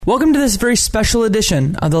Welcome to this very special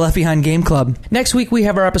edition of the Left Behind Game Club. Next week we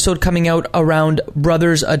have our episode coming out around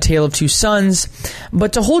Brothers: A Tale of Two Sons.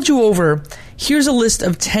 But to hold you over, here's a list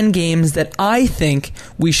of 10 games that I think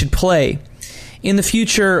we should play. In the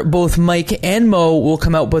future, both Mike and Mo will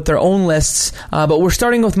come out with their own lists, but we're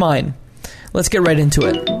starting with mine. Let's get right into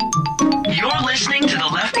it. You're listening to the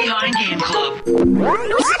Left Behind Game Club.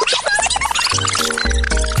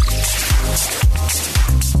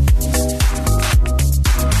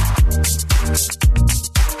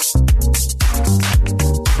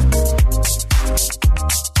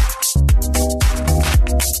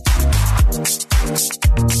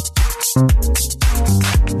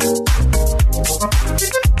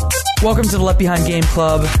 Welcome to the Left Behind Game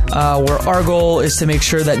Club, where our goal is to make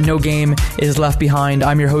sure that no game is left behind.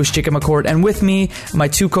 I'm your host, Jacob McCourt, and with me, my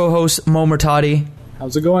two co-hosts, Mo Murtati.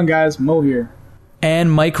 How's it going, guys? Mo here.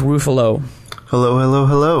 And Mike Ruffalo. Hello, hello,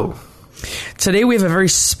 hello. Today we have a very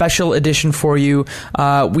special edition for you.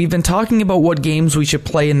 We've been talking about what games we should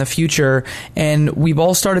play in the future, and we've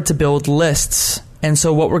all started to build lists. And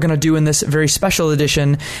so what we're going to do in this very special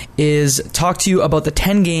edition is talk to you about the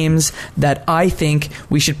 10 games that I think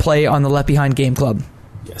we should play on the Left Behind Game Club.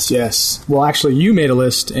 Yes. Well, actually, you made a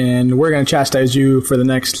list, and we're going to chastise you for the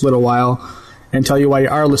next little while and tell you why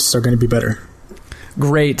our lists are going to be better.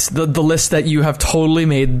 Great. The list that you have totally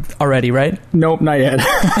made already, right? Nope, not yet.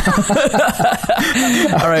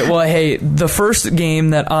 All right. Well, hey, the first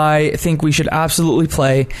game that I think we should absolutely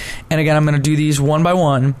play, and again, I'm going to do these one by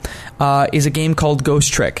one, is a game called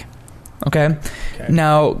Ghost Trick. Okay?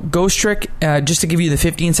 Now, Ghost Trick, just to give you the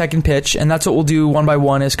 15-second pitch, and that's what we'll do one by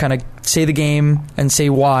one, is kind of say the game and say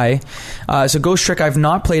why. So Ghost Trick, I've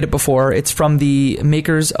not played it before. It's from the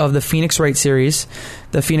makers of the Phoenix Wright series.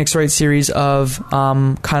 The Phoenix Wright series of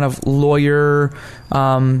kind of lawyer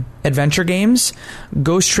adventure games.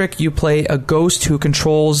 Ghost Trick, you play a ghost who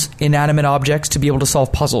controls inanimate objects to be able to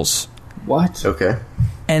solve puzzles. What? Okay.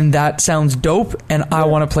 And that sounds dope, and I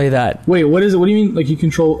want to play that. Wait, what is it? What do you mean, like, you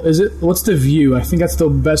control... What's the view? I think that's the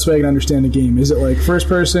best way I can understand the game. Is it, like, first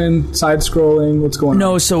person, side-scrolling? What's going on?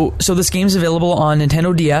 No, so this game's available on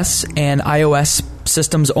Nintendo DS and iOS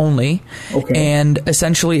systems only. Okay. And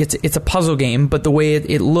essentially, it's a puzzle game, but the way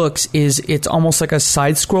it looks is it's almost like a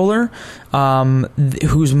side-scroller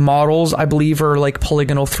whose models, I believe, are, like,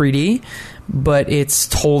 polygonal 3D, but it's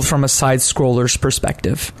told from a side-scroller's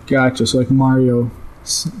perspective. Gotcha, so like Mario...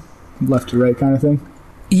 left to right kind of thing.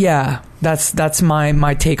 Yeah, that's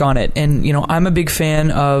my take on it. And you know, I'm a big fan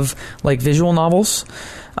of like visual novels,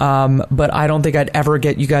 but I don't think I'd ever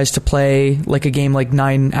get you guys to play like a game like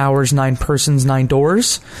 9 hours, 9 persons, 9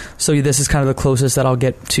 doors. So this is kind of the closest that I'll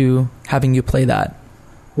get to having you play that.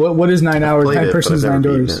 What is 9 hours, 9 persons, 9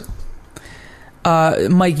 doors?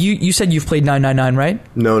 Mike, you said you've played 999, right?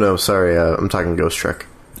 No, sorry, I'm talking Ghost Trick.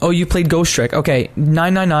 Oh, you played Ghost Trick. Okay,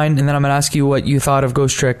 999, and then I'm going to ask you what you thought of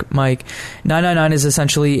Ghost Trick, Mike. 999 is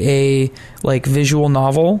essentially a like visual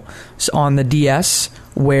novel on the DS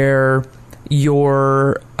where they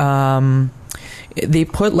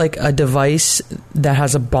put like a device that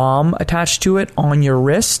has a bomb attached to it on your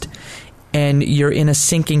wrist, and you're in a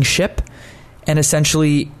sinking ship, and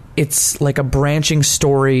essentially it's like a branching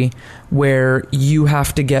story where you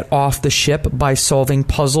have to get off the ship by solving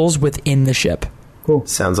puzzles within the ship. Cool.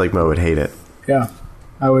 Sounds like Mo would hate it. Yeah.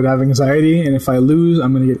 I would have anxiety, and if I lose,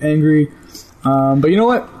 I'm going to get angry. But you know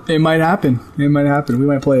what? It might happen. We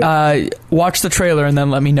might play it. Watch the trailer and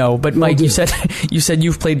then let me know. But Mike, you said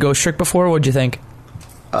you've played Ghost Trick before. What'd you think?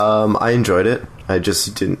 I enjoyed it. I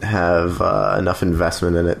just didn't have enough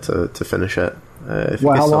investment in it to finish it. I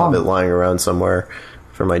think I still have it lying around somewhere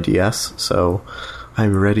for my DS, so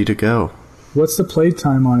I'm ready to go. What's the play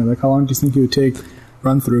time on it? Like, how long do you think it would take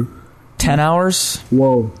run through? 10 hours.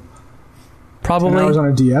 Whoa. Probably. 10 hours on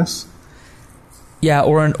a DS? Yeah,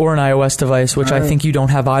 or an iOS device, which I think you don't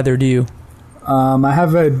have either, do you? I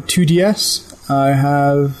have a 2DS.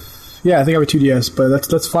 I think I have a 2DS, but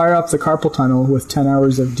let's fire up the carpal tunnel with 10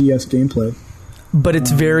 hours of DS gameplay. But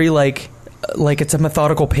it's very like it's a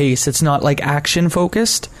methodical pace. It's not like action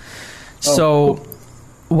focused. So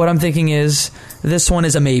what I'm thinking is this one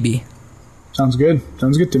is a maybe. Sounds good.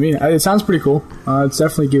 Sounds good to me. It sounds pretty cool. Let's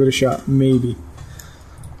definitely give it a shot. Maybe.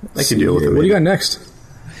 I can deal with it. What do you got next?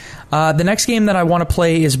 The next game that I want to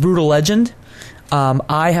play is Brutal Legend.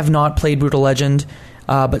 I have not played Brutal Legend,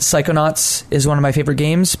 but Psychonauts is one of my favorite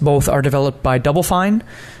games. Both are developed by Double Fine,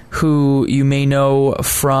 who you may know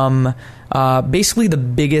from basically the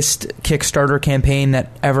biggest Kickstarter campaign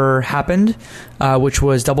that ever happened, which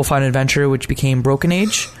was Double Fine Adventure, which became Broken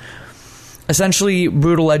Age. Essentially,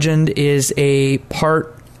 Brutal Legend is a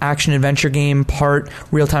part action-adventure game, part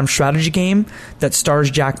real-time strategy game that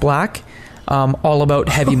stars Jack Black, all about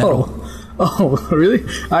heavy metal. Oh, really?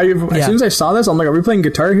 As soon as I saw this, I'm like, are we playing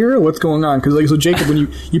Guitar Hero? What's going on? Because, like, so Jacob,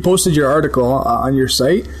 when you posted your article on your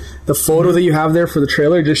site, the photo that you have there for the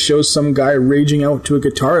trailer just shows some guy raging out to a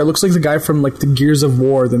guitar. It looks like the guy from, like, the Gears of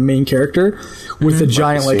War, the main character, with a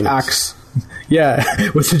giant, like, axe. Yeah,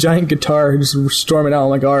 with a giant guitar, just storming out. I'm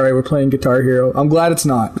like, all right, we're playing Guitar Hero. I'm glad it's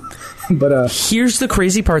not. But here's the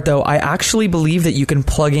crazy part, though. I actually believe that you can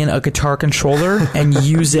plug in a guitar controller and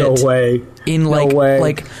use it in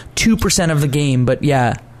like 2% of the game. But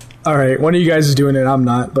yeah. All right, one of you guys is doing it. I'm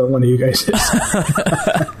not, but one of you guys is.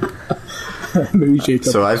 Maybe Jacob.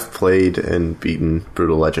 So I've played and beaten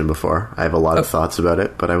Brutal Legend before. I have a lot of thoughts about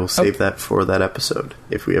it, but I will save that for that episode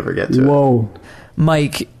if we ever get to it. Whoa,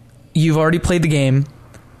 Mike, you've already played the game.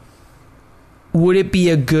 Would it be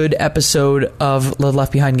a good episode of the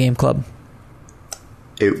Left Behind Game Club?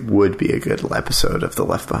 It would be a good episode of the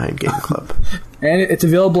Left Behind Game Club. And it's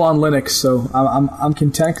available on Linux, so I'm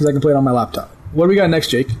content because I can play it on my laptop. What do we got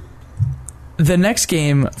next, Jake? The next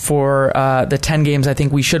game for the 10 games I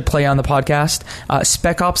think we should play on the podcast,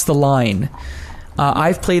 Spec Ops: The Line.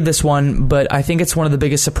 I've played this one, but I think it's one of the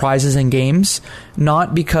biggest surprises in games.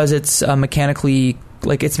 Not because it's mechanically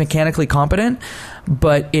competent,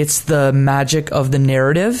 but it's the magic of the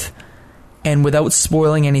narrative. And without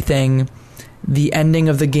spoiling anything, the ending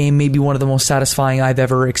of the game may be one of the most satisfying I've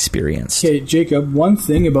ever experienced. Okay, Jacob, one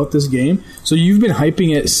thing about this game. So you've been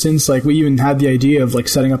hyping it since like we even had the idea of like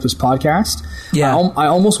setting up this podcast. Yeah. I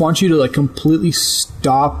almost want you to like completely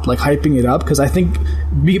stop like hyping it up because I think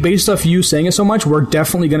based off you saying it so much, we're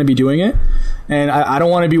definitely going to be doing it. And I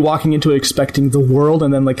don't want to be walking into it expecting the world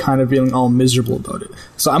and then like kind of feeling all miserable about it.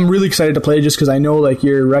 So I'm really excited to play it just because I know like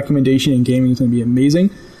your recommendation in gaming is going to be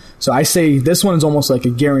amazing. So I say this one is almost like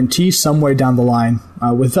a guarantee somewhere down the line,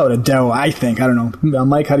 without a doubt, I think. I don't know.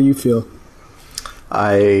 Mike, how do you feel?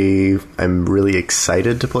 I am really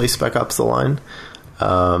excited to play Spec Ops: The Line.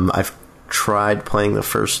 I've tried playing the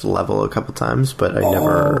first level a couple times, but I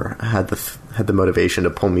never had the motivation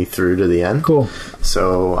to pull me through to the end. Cool.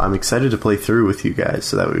 So I'm excited to play through with you guys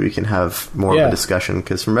so that way we can have more of a discussion,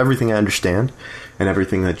 because from everything I understand and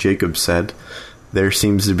everything that Jacob said, there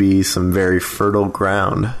seems to be some very fertile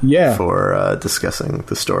ground for discussing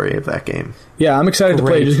the story of that game. Yeah, I'm excited to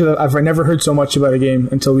play just because I've never heard so much about a game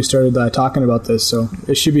until we started talking about this, so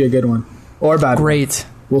it should be a good one. Or a bad one. Great.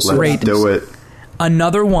 We'll see. Let's do it.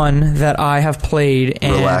 Another one that I have played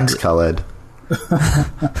and... Relax, Khaled.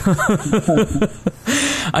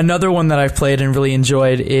 Another one that I've played and really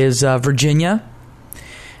enjoyed is Virginia.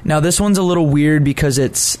 Now, this one's a little weird because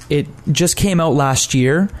it just came out last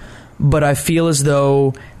year, but I feel as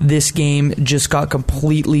though this game just got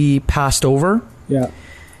completely passed over. Yeah.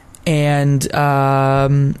 And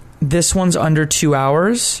this one's under 2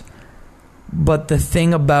 hours. But the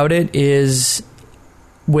thing about it is,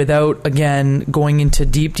 without, again, going into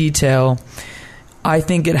deep detail, I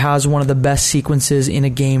think it has one of the best sequences in a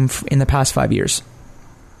game in the past 5 years.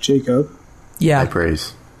 Jacob? Yeah. High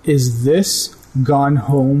praise. Is this Gone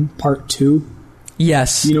Home Part 2?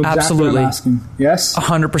 Yes, you know exactly absolutely. What I'm asking. Yes?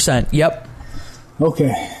 100%. Yep.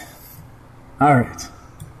 Okay. All right.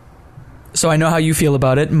 So I know how you feel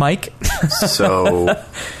about it, Mike. So,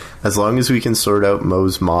 as long as we can sort out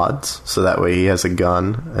Mo's mods, so that way he has a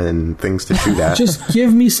gun and things to shoot at. Just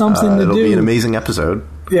give me something to do. It'll be an amazing episode.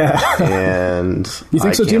 Yeah. And you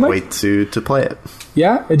think so too, can't Mike? wait to play it.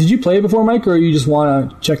 Yeah? Did you play it before, Mike, or you just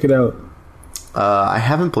want to check it out? I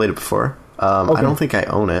haven't played it before. Okay. I don't think I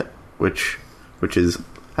own it, which is,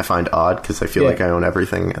 I find odd because I feel like I own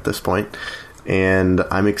everything at this point. And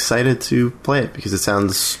I'm excited to play it because it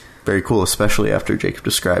sounds very cool, especially after Jacob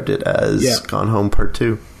described it as Gone Home Part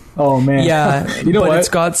 2. Oh, man. Yeah, you know but what? It's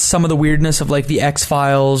got some of the weirdness of like the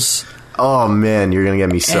X-Files. Oh, man, you're going to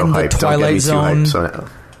get me so and hyped. The Twilight Don't get me Zone. too hyped. So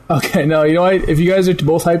Okay, no, you know what? If you guys are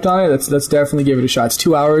both hyped on it, let's definitely give it a shot. It's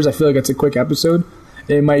 2 hours. I feel like it's a quick episode.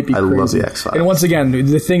 It might be crazy. I love the X-Files. And once again,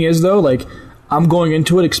 the thing is, though, like, I'm going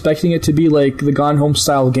into it expecting it to be like the Gone Home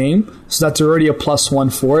style game, so that's already a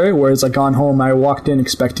 +1 for it, whereas like Gone Home, I walked in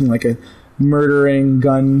expecting like a murdering,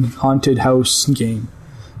 gun-haunted house game.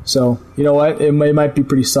 So, you know what? It might be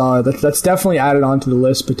pretty solid. That's definitely added onto the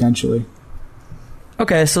list, potentially.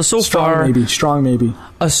 Okay, so far... Strong maybe.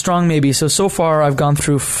 A strong maybe. So far I've gone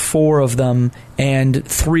through 4 of them, and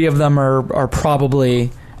 3 of them are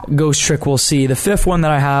probably... Ghost Trick we'll see. The 5th one that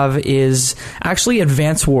I have is actually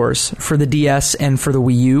Advance Wars for the DS and for the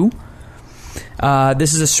Wii U.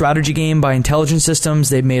 This is a strategy game by Intelligent Systems.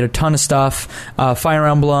 They've made a ton of stuff. Fire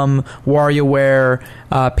Emblem,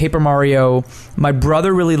 WarioWare, Paper Mario. My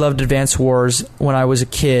brother really loved Advance Wars when I was a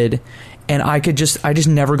kid, and I just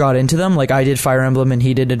never got into them. Like, I did Fire Emblem and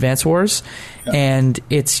he did Advance Wars. Yeah. And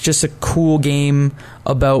it's just a cool game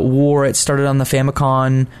about war. It started on the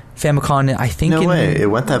Famicom, I think. No way. It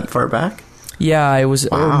went that far back? Yeah, it was,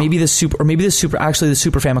 wow. or maybe the Super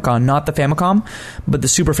Famicom, not the Famicom, but the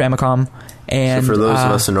Super Famicom. And so for those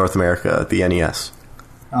of us in North America, the NES.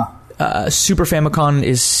 Super Famicom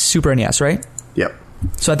is Super NES, right? Yep.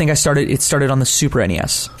 So I think it started on the Super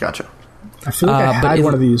NES. Gotcha. I feel like I had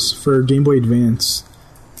one of these for Game Boy Advance.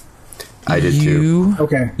 I did too.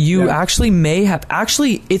 Okay. You actually may have.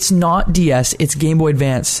 Actually, it's not DS. It's Game Boy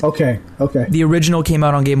Advance. Okay. The original came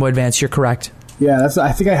out on Game Boy Advance. You're correct. Yeah,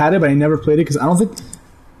 I think I had it, but I never played it because I don't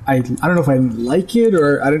know if I didn't like it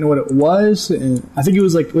or I didn't know what it was. And I think it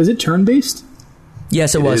was was it turn-based?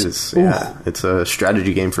 Yes, it was. It is, yeah. It's a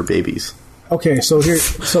strategy game for babies. Okay, so guys,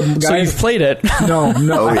 so you've played it? No.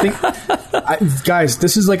 Guys,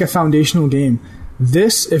 this is like a foundational game.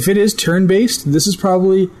 If it is turn-based, this is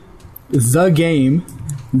probably the game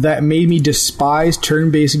that made me despise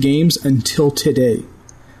turn-based games until today.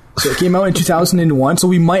 So it came out in 2001, so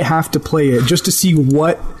we might have to play it just to see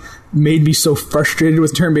what made me so frustrated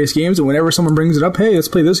with turn-based games. And whenever someone brings it up, hey, let's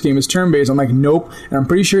play this game, it's turn-based, I'm like, nope. And I'm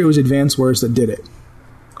pretty sure it was Advance Wars that did it.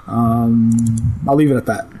 I'll leave it at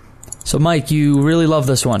that. So, Mike, you really love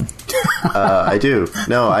this one. I do.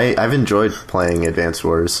 No, I've enjoyed playing Advance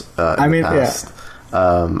Wars in the past.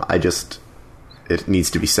 Yeah. It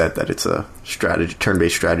needs to be said that it's a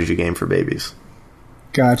turn-based strategy game for babies.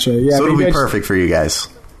 Gotcha. Yeah. So it'll be perfect for you guys.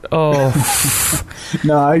 Oh.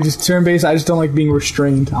 No, turn-based. I just don't like being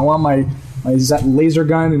restrained. I want my laser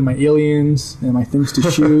gun and my aliens and my things to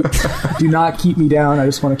shoot. Do not keep me down. I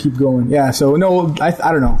just want to keep going. Yeah. So no, I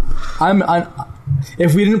don't know.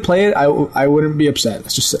 If we didn't play it, I wouldn't be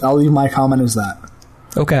upset. I'll leave my comment as that.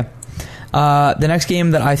 Okay. The next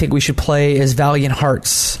game that I think we should play is Valiant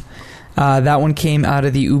Hearts. That one came out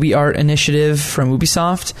of the UbiArt initiative from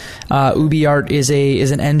Ubisoft. UbiArt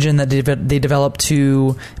is an engine that they developed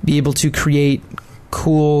to be able to create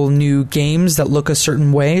cool new games that look a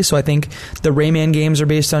certain way. So I think the Rayman games are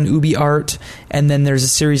based on UbiArt, and then there's a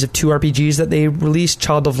series of 2 RPGs that they released,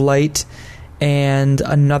 Child of Light and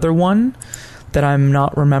another one that I'm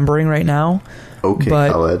not remembering right now. Okay,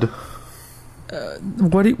 Khaled.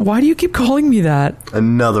 Why do you keep calling me that?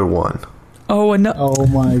 Another one. Oh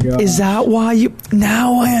my god! Is that why you?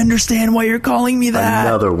 Now I understand why you're calling me that.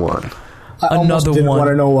 Another one. I almost didn't want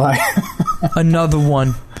to know why. Another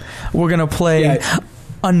one. We're gonna play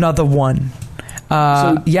another one.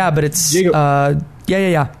 But it's Jacob,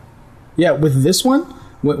 yeah. Yeah, with this one,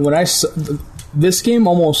 when I saw, this game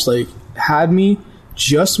almost had me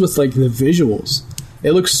just with the visuals.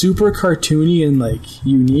 It looks super cartoony and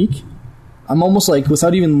unique. I'm almost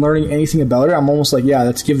without even learning anything about it, I'm almost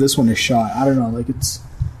let's give this one a shot. I don't know,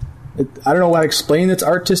 I don't know how to explain its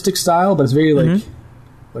artistic style, but it's very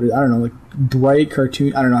but I don't know, bright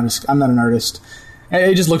cartoon. I don't know. I'm not an artist.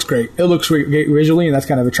 It just looks great. It looks great visually, and that's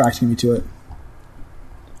kind of attracting me to it.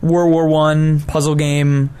 World War I puzzle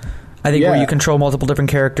game. I think where you control multiple different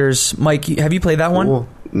characters. Mike, have you played that one?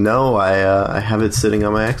 No, I have it sitting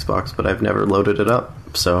on my Xbox, but I've never loaded it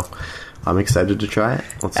up. So I'm excited to try it.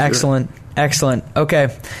 Let's Excellent. Do it. Excellent. Okay.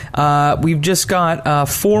 We've just got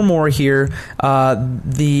 4 more here.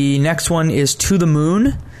 The next one is To the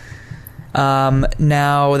Moon.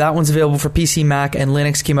 Now, that one's available for PC, Mac, and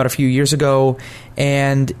Linux. Came out a few years ago.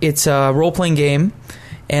 And it's a role-playing game.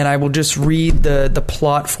 And I will just read the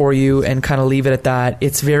plot for you and kind of leave it at that.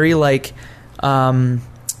 It's very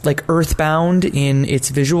Earthbound in its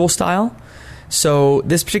visual style. So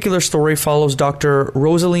this particular story follows Dr.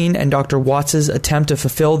 Rosaline and Dr. Watts' attempt to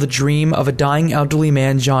fulfill the dream of a dying elderly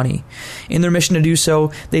man, Johnny. In their mission to do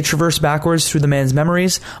so, they traverse backwards through the man's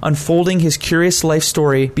memories, unfolding his curious life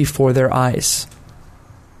story before their eyes.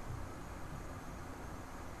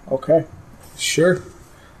 Okay. Sure.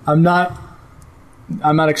 I'm not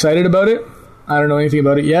excited about it. I don't know anything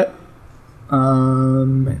about it yet.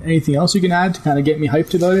 Anything else you can add to kind of get me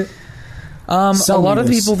hyped about it? A lot of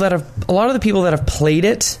the people that have played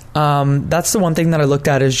it, that's the one thing that I looked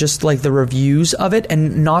at is just the reviews of it,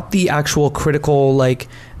 and not the actual critical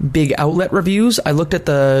big outlet reviews. I looked at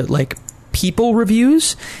the people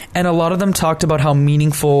reviews, and a lot of them talked about how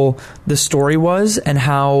meaningful the story was and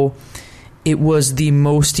how it was the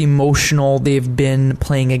most emotional they've been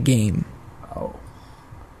playing a game. Oh,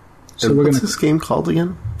 so what's this game called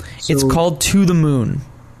again? It's called To the Moon.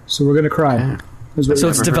 So we're gonna cry. So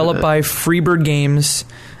it's developed by Freebird Games.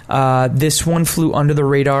 This one flew under the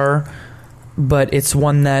radar, but it's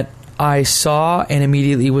one that I saw and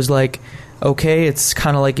immediately was like, okay, it's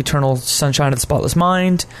kind of like Eternal Sunshine of the Spotless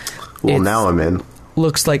Mind. Well, now I'm in.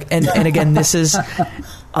 Looks like, and again, this is,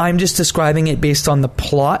 I'm just describing it based on the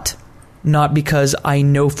plot, not because I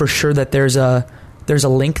know for sure that there's a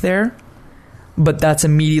link there, but that's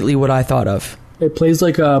immediately what I thought of. It plays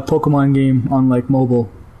like a Pokemon game on like mobile,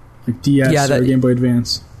 like DS or Game Boy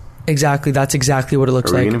Advance. Exactly, that's exactly what it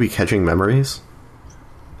looks like. Are we going to be catching memories?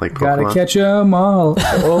 Like Pokemon? Gotta catch 'em all.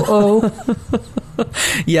 Oh.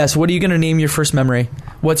 Yes, what are you going to name your first memory?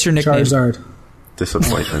 What's your nickname? Charizard.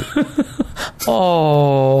 Disappointment.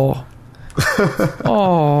 Oh.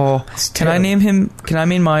 Can I name him? Can I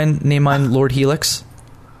name mine Lord Helix?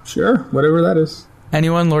 Sure, whatever that is.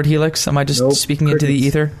 Anyone? Lord Helix? Am I just speaking into the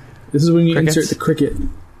ether? This is when you insert the cricket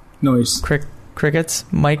noise. Crickets?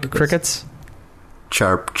 Mike Crickets?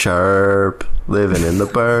 Chirp, chirp. Living in the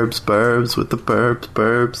burbs with the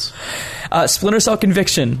burbs. Splinter Cell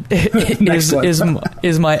Conviction is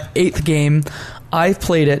my 8th game. I've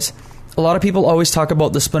played it. A lot of people always talk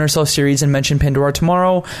about the Splinter Cell series and mention Pandora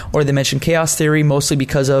Tomorrow, or they mention Chaos Theory, mostly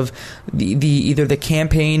because of the either the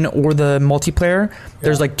campaign or the multiplayer. Yeah.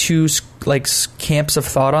 There's like two camps of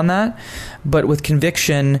thought on that. But with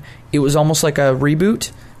Conviction, it was almost like a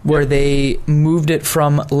reboot where they moved it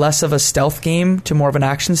from less of a stealth game to more of an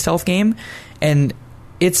action stealth game, and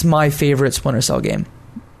it's my favorite Splinter Cell game.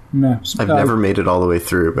 No. I've never made it all the way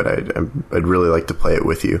through, but I'd really like to play it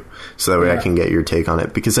with you, so that way I can get your take on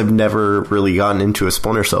it, because I've never really gotten into a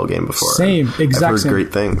Splinter Cell game before. Same, exact I've heard same.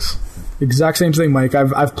 great things. Exact same thing, Mike.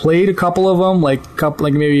 I've played a couple of them,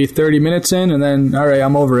 like maybe 30 minutes in, and then all right,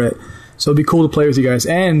 I'm over it. So it'd be cool to play with you guys.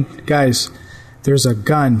 And guys, there's a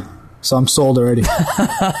gun, so I'm sold already.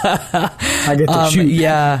 I get to shoot.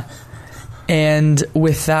 Yeah, and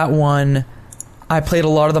with that one, I played a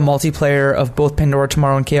lot of the multiplayer of both Pandora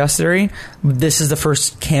Tomorrow and Chaos Theory. This is the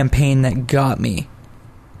first campaign that got me.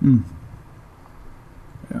 Yeah.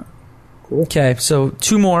 Cool. Okay, so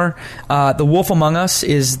 2 more. The Wolf Among Us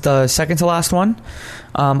is the second to last one.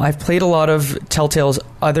 I've played a lot of Telltale's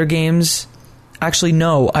other games. Actually,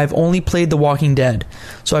 no, I've only played The Walking Dead.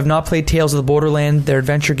 So I've not played Tales of the Borderland, their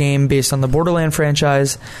adventure game based on the Borderland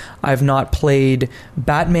franchise. I've not played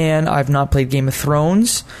Batman. I've not played Game of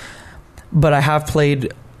Thrones. But I have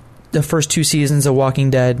played the first 2 seasons of Walking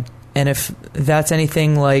Dead. And if that's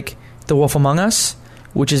anything like The Wolf Among Us,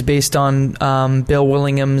 which is based on Bill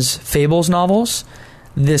Willingham's Fables novels,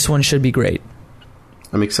 this one should be great.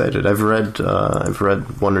 I'm excited. I've read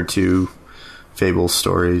 1 or 2 Fables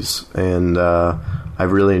stories, and I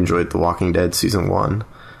really enjoyed The Walking Dead Season 1.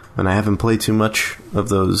 And I haven't played too much of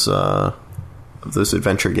those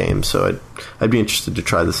adventure games, so I'd be interested to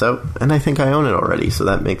try this out, and I think I own it already, so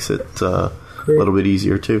that makes it a little bit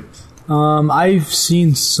easier too. I've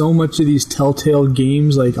seen so much of these Telltale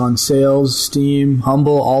games, like on sales, Steam,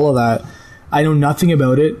 Humble, all of that. I know nothing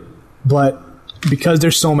about it, but because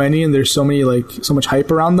there's so many and there's so much hype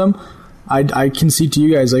around them, I concede to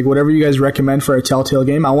you guys, like whatever you guys recommend for a Telltale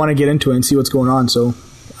game, I want to get into it and see what's going on. So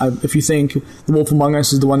if you think The Wolf Among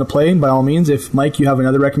Us is the one to play, by all means. If, Mike, you have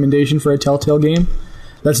another recommendation for a Telltale game,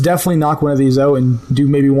 let's definitely knock one of these out and do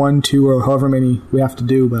maybe 1, 2, or however many we have to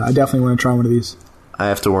do. But I definitely want to try one of these. I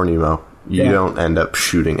have to warn you, Mo. You don't end up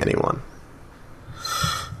shooting anyone.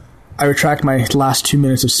 I retract my last 2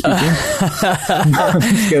 minutes of speaking. I'm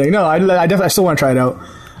just kidding. No, I still want to try it out.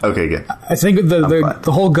 Okay, good. I think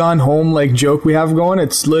the whole gone home joke we have going,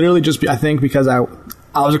 it's literally just, I think, because I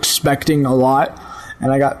was expecting a lot.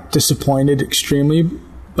 And I got disappointed extremely,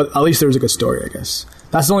 but at least there was a good story, I guess.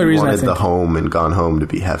 That's the only reason I think. You wanted the home and Gone Home to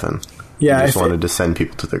be heaven. Yeah. You just wanted to send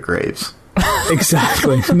people to their graves.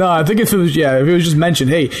 Exactly. No, I think if it was just mentioned,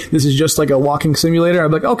 hey, this is just like a walking simulator, I'd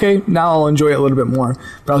be like, okay, now I'll enjoy it a little bit more.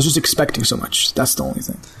 But I was just expecting so much. That's the only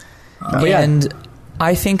thing. And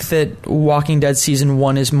I think that Walking Dead Season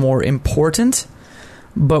 1 is more important,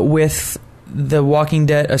 but with the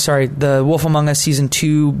The Wolf Among Us Season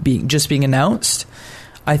 2 being announced,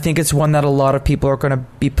 I think it's one that a lot of people are going to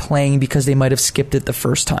be playing because they might have skipped it the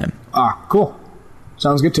first time. Cool.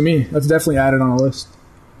 Sounds good to me. Let's definitely add it on the list.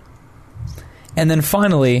 And then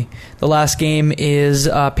finally, the last game is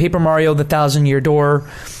Paper Mario: The Thousand Year Door.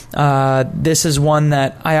 This is one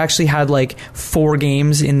that I actually had 4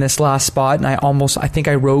 games in this last spot, and I think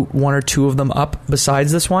I wrote 1 or 2 of them up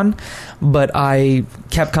besides this one, but I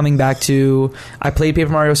kept coming back to. I played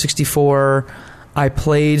Paper Mario 64. I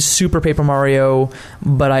played Super Paper Mario,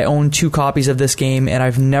 but I own 2 copies of this game, and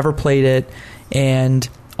I've never played it. And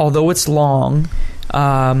although it's long,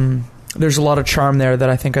 there's a lot of charm there that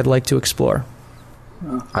I think I'd like to explore.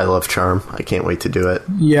 I love Charm. I can't wait to do it.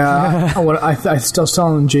 Yeah, I still was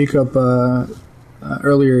telling Jacob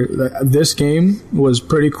earlier that this game was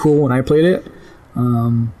pretty cool when I played it.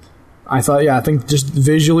 I think just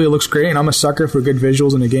visually it looks great, and I'm a sucker for good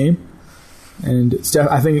visuals in a game. And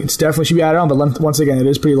I think it's definitely should be added on, but once again, it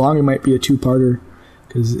is pretty long. It might be a 2-parter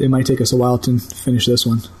because it might take us a while to finish this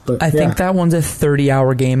one. But I think that one's a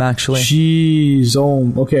 30-hour game, actually. Jeez,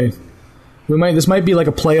 okay. This might be like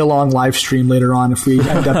a play-along live stream later on if we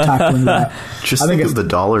end up tackling that. Just think of the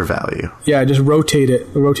dollar value. Yeah, just rotate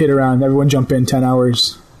around. Everyone jump in 10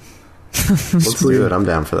 hours. Let's do it. I'm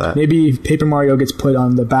down for that. Maybe Paper Mario gets put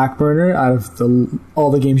on the back burner out of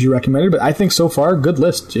all the games you recommended, but I think so far, good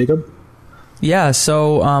list, Jacob. Yeah,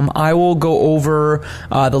 so I will go over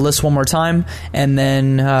the list one more time and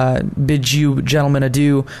then bid you gentlemen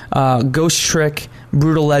adieu. Ghost Trick,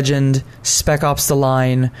 Brutal Legend, Spec Ops: The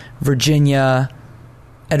Line, Virginia,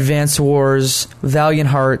 Advance Wars, Valiant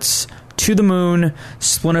Hearts, To the Moon,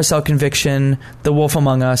 Splinter Cell Conviction, The Wolf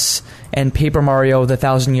Among Us, and Paper Mario: The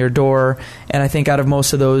Thousand Year Door. And I think out of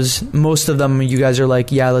most of them, you guys are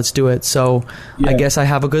like, yeah, let's do it. So I guess I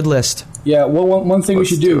have a good list. Yeah, well, one thing we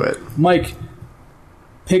should do, Mike,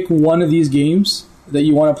 pick one of these games that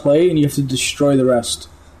you want to play, and you have to destroy the rest.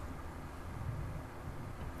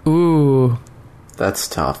 Ooh. That's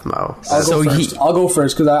tough, Mo. I'll go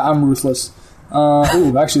first because I'm ruthless.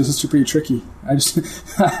 Actually, this is pretty tricky.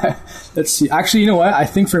 Let's see. Actually, you know what? I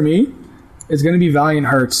think for me, it's going to be Valiant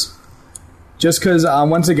Hearts. Just because,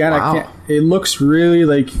 once again, I can't. It looks really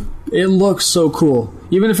it looks so cool.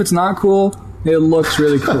 Even if it's not cool, it looks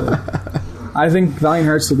really cool. I think Valiant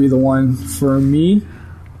Hearts will be the one for me.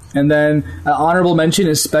 And then honorable mention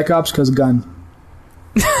is Spec Ops because gun.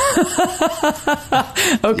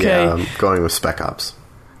 Okay. Yeah, I'm going with Spec Ops.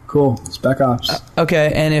 Cool. Spec Ops.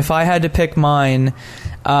 Okay, and if I had to pick mine,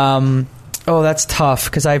 that's tough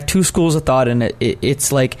because I have two schools of thought in it.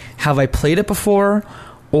 It's like, have I played it before,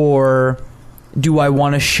 or do I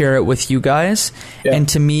want to share it with you guys? Yeah. And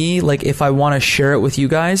to me, like, if I want to share it with you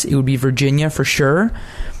guys, it would be Virginia for sure.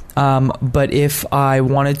 But if I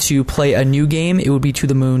wanted to play a new game, it would be To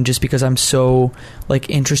the Moon, just because I'm so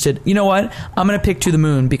interested. You know what? I'm gonna pick To the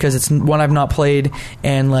Moon because it's one I've not played,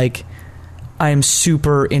 and I am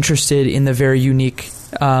super interested in the very unique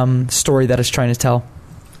story that it's trying to tell.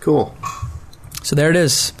 Cool. So there it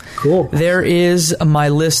is. Cool. There is my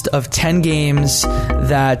list of 10 games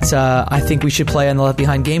that I think we should play on the Left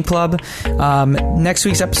Behind Game Club. Next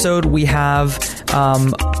week's episode, we have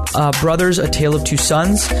Brothers, A Tale of Two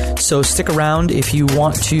Sons. So stick around if you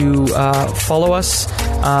want to follow us.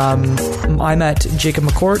 I'm at Jacob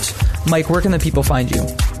McCourt. Mike, where can the people find you?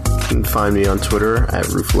 You can find me on Twitter at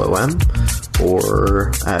RuffaloM or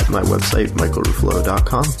at my website,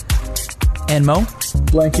 michaelruffalo.com. And Mo?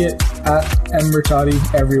 Blanket at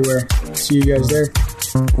Murtati everywhere. See you guys there.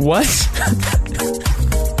 What?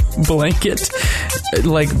 Blanket?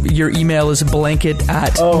 Like your email is blanket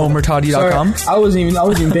at momurtati.com? I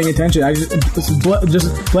wasn't even paying attention. I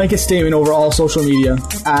just blanket statement over all social media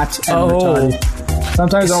at Murtati.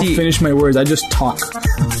 Sometimes I don't finish my words. I just talk.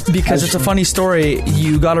 Because it's a funny story.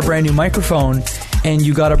 You got a brand new microphone, and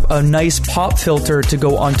you got a nice pop filter to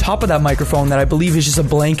go on top of that microphone that I believe is just a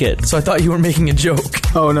blanket. So I thought you were making a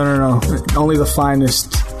joke. Oh, no. Only the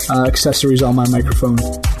finest accessories on my microphone.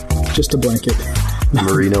 Just a blanket.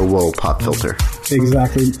 Merino wool pop filter.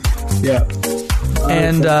 Exactly. Yeah.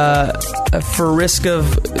 And for risk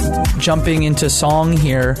of jumping into song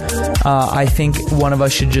here, I think one of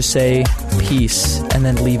us should just say peace and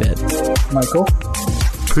then leave it. Michael?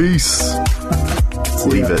 Peace.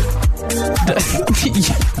 Leave it.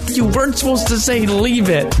 You weren't supposed to say leave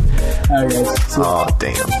it. All right, guys. Oh,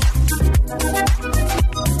 damn.